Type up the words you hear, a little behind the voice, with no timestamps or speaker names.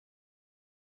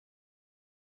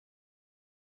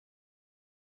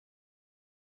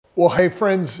Well, hey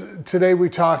friends, today we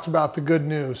talked about the good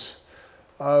news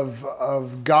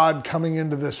of God coming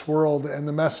into this world and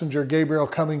the messenger Gabriel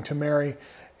coming to Mary.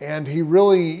 And he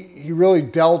really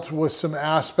dealt with some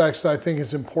aspects that I think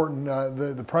is important.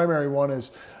 The primary one is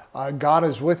God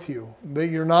is with you, that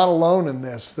you're not alone in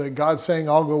this, that God's saying,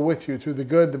 I'll go with you through the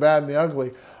good, the bad, and the ugly.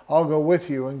 I'll go with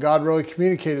you. And God really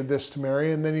communicated this to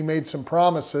Mary. And then he made some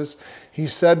promises. He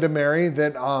said to Mary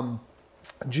that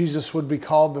Jesus would be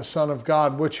called the Son of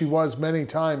God, which he was many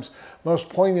times, most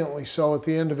poignantly so at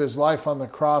the end of his life on the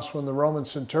cross when the Roman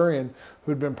centurion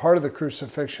who had been part of the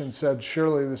crucifixion said,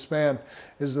 surely this man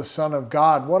is the Son of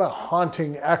God. What a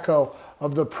haunting echo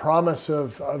of the promise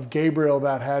of Gabriel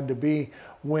that had to be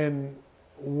when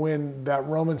that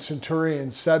Roman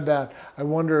centurion said that. I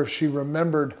wonder if she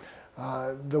remembered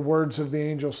the words of the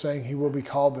angel saying he will be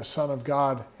called the Son of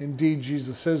God. Indeed,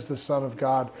 Jesus is the Son of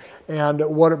God. And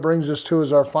what it brings us to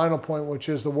is our final point, which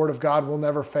is the Word of God will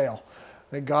never fail.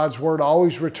 That God's Word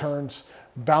always returns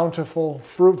bountiful,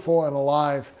 fruitful, and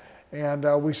alive. And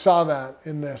we saw that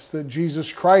in this, that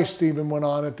Jesus Christ even went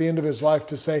on at the end of his life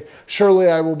to say, surely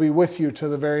I will be with you to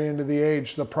the very end of the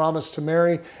age. The promise to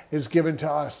Mary is given to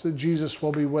us that Jesus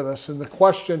will be with us. And the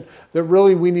question that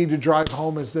really we need to drive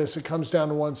home is this. It comes down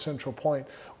to one central point.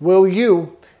 Will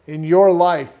you, in your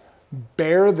life,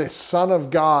 bear the Son of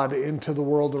God into the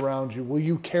world around you? Will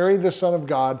you carry the Son of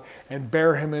God and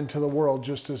bear him into the world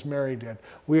just as Mary did?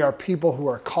 We are people who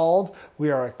are called.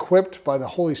 We are equipped by the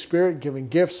Holy Spirit, given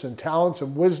gifts and talents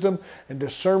and wisdom and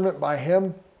discernment by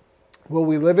him. Will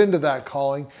we live into that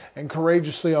calling and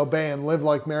courageously obey and live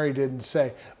like Mary did and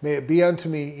say, may it be unto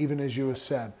me even as you have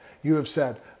said. You have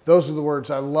said. Those are the words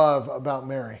I love about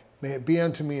Mary. May it be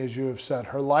unto me as you have said.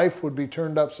 Her life would be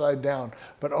turned upside down,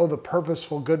 but oh, the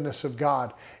purposeful goodness of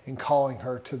God in calling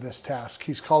her to this task.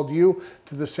 He's called you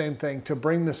to the same thing, to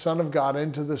bring the Son of God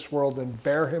into this world and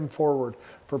bear him forward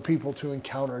for people to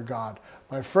encounter God.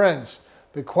 My friends,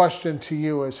 the question to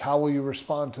you is, how will you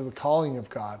respond to the calling of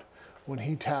God when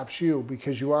he taps you?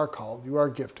 Because you are called, you are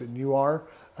gifted, and you are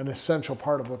an essential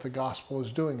part of what the gospel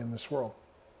is doing in this world.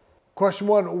 Question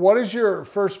one, what is your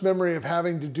first memory of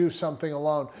having to do something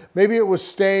alone? Maybe it was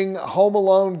staying home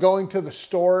alone, going to the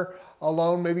store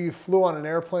alone. Maybe you flew on an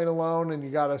airplane alone and you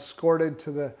got escorted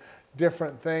to the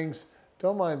different things.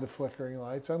 Don't mind the flickering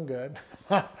lights, I'm good.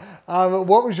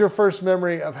 What was your first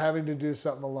memory of having to do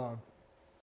something alone?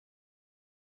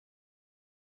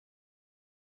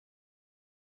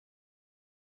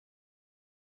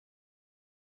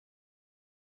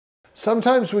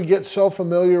 Sometimes we get so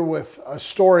familiar with a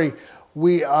story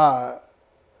that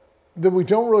we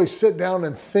don't really sit down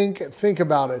and think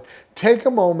about it. Take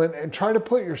a moment and try to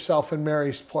put yourself in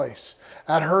Mary's place.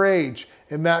 At her age,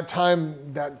 in that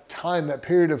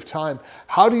period of time,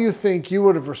 how do you think you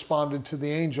would have responded to the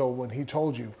angel when he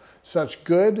told you such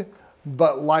good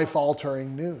but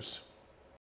life-altering news?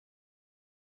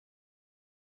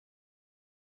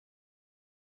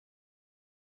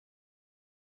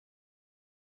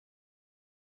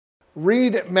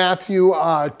 Read Matthew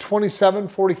 27,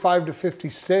 45 to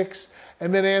 56,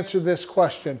 and then answer this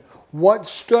question. What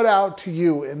stood out to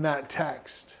you in that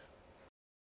text?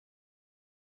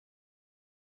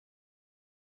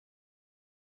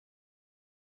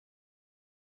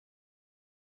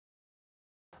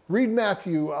 Read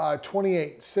Matthew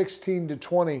 28, 16 to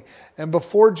 20. And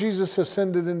before Jesus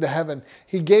ascended into heaven,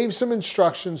 he gave some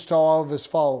instructions to all of his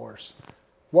followers.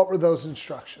 What were those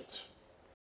instructions?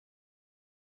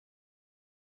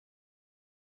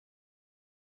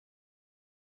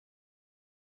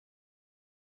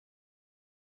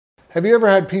 Have you ever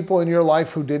had people in your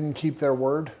life who didn't keep their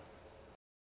word?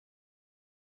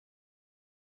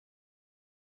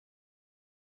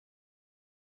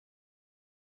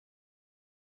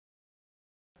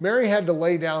 Mary had to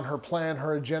lay down her plan,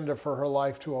 her agenda for her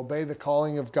life to obey the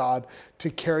calling of God to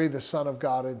carry the Son of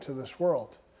God into this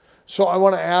world. So I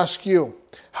want to ask you,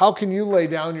 how can you lay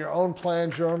down your own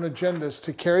plans, your own agendas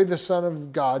to carry the Son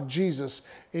of God, Jesus,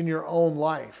 in your own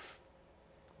life?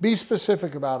 Be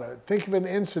specific about it. Think of an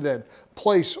incident,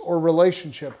 place, or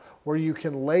relationship where you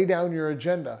can lay down your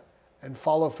agenda and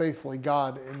follow faithfully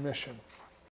God in mission.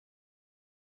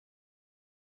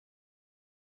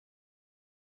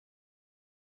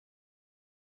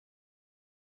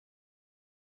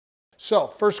 So,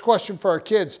 first question for our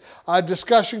kids.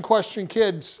 Discussion question,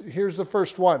 kids. Here's the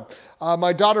first one.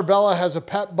 My daughter Bella has a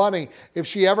pet bunny. If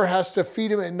she ever has to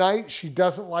feed him at night, she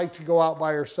doesn't like to go out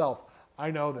by herself.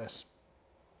 I know this.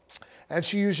 And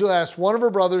she usually asks one of her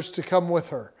brothers to come with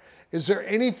her. Is there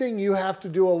anything you have to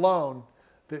do alone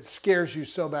that scares you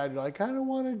so bad you're like, I don't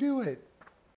want to do it?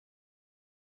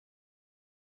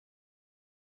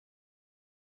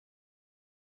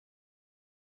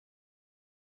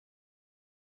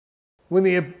 When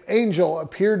the angel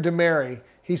appeared to Mary,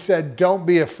 he said, "Don't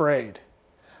be afraid."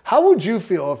 How would you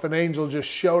feel if an angel just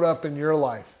showed up in your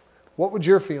life? What would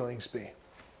your feelings be?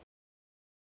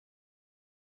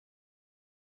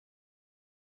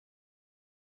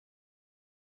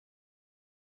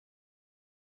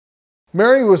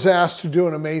 Mary was asked to do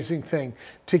an amazing thing,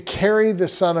 to carry the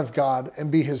Son of God and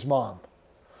be his mom.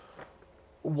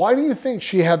 Why do you think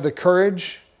she had the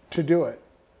courage to do it?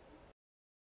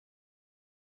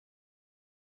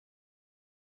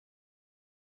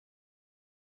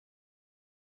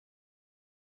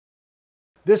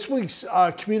 This week's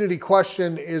community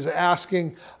question is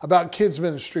asking about kids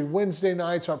ministry. Wednesday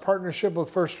nights, our partnership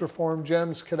with First Reformed,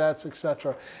 GEMS, cadets,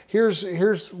 etc.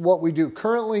 Here's what we do.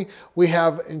 Currently, we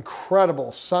have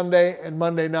incredible Sunday and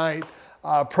Monday night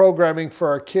programming for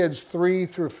our kids 3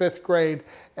 through 5th grade.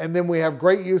 And then we have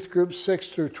great youth groups 6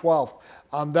 through 12th.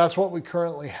 That's what we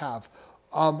currently have.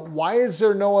 Why is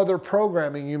there no other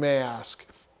programming, you may ask?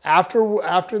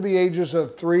 After the ages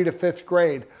of 3 to 5th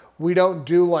grade, we don't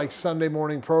do like Sunday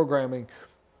morning programming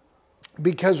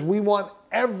because we want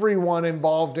everyone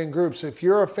involved in groups. If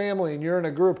you're a family and you're in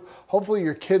a group, hopefully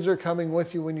your kids are coming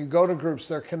with you when you go to groups.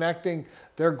 They're connecting,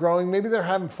 they're growing. Maybe they're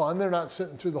having fun. They're not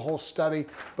sitting through the whole study,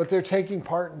 but they're taking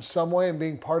part in some way and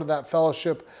being part of that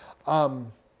fellowship.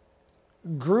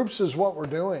 Groups is what we're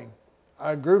doing.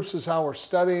 Groups is how we're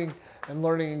studying and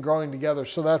learning and growing together.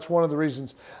 So that's one of the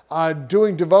reasons.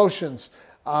 Doing devotions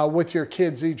with your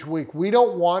kids each week. We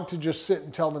don't want to just sit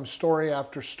and tell them story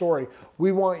after story.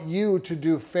 We want you to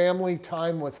do family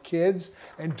time with kids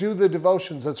and do the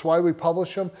devotions. That's why we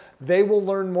publish them. They will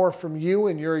learn more from you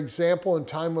and your example and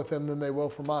time with them than they will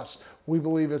from us. We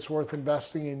believe it's worth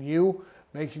investing in you,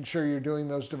 making sure you're doing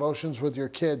those devotions with your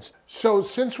kids. So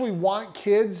since we want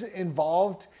kids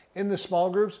involved in the small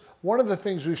groups, one of the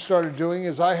things we've started doing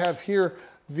is I have here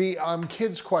the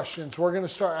kids questions. We're going to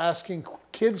start asking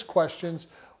kids questions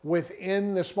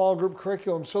within the small group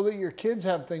curriculum so that your kids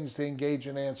have things to engage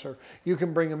and answer. You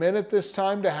can bring them in at this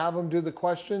time to have them do the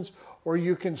questions, or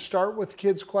you can start with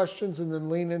kids questions and then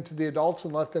lean into the adults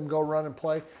and let them go run and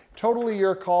play. Totally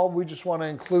your call. We just want to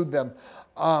include them.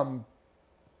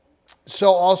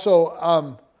 So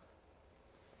also,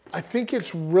 I think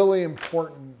it's really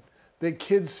important that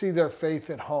kids see their faith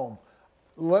at home.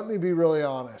 Let me be really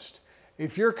honest.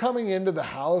 If you're coming into the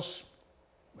house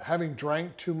having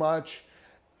drank too much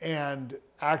and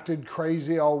acted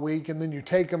crazy all week, and then you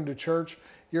take them to church,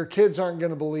 your kids aren't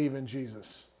going to believe in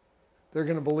Jesus. They're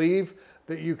going to believe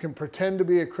that you can pretend to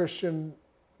be a Christian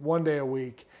one day a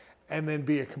week and then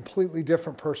be a completely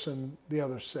different person the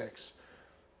other 6.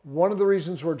 One of the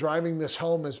reasons we're driving this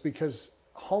home is because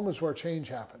home is where change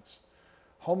happens.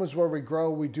 Home is where we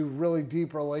grow. We do really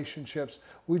deep relationships.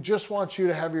 We just want you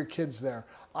to have your kids there.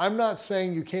 I'm not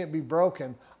saying you can't be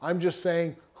broken. I'm just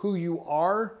saying who you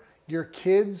are, your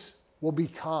kids will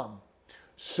become.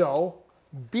 So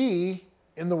be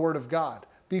in the Word of God.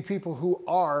 Be people who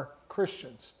are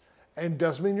Christians. And it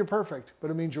doesn't mean you're perfect, but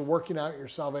it means you're working out your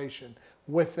salvation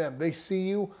with them. They see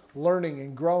you learning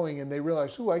and growing, and they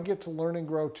realize, ooh, I get to learn and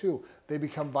grow too. They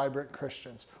become vibrant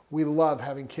Christians. We love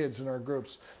having kids in our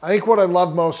groups. I think what I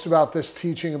love most about this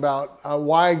teaching about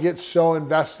why I get so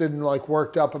invested and like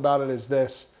worked up about it is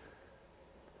this.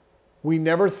 We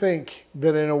never think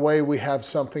that in a way we have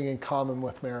something in common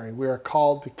with Mary. We are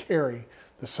called to carry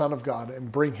the Son of God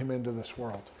and bring him into this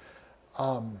world.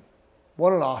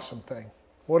 What an awesome thing.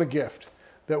 What a gift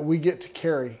that we get to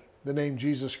carry the name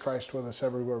Jesus Christ with us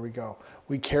everywhere we go.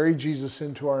 We carry Jesus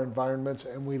into our environments,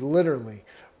 and we literally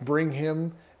bring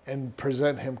him and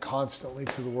present him constantly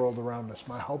to the world around us.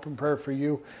 My hope and prayer for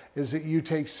you is that you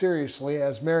take seriously,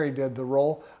 as Mary did, the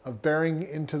role of bearing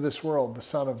into this world the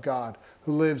Son of God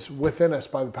who lives within us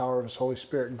by the power of his Holy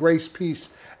Spirit. Grace, peace,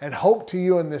 and hope to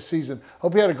you in this season.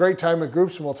 Hope you had a great time at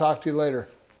groups, and we'll talk to you later.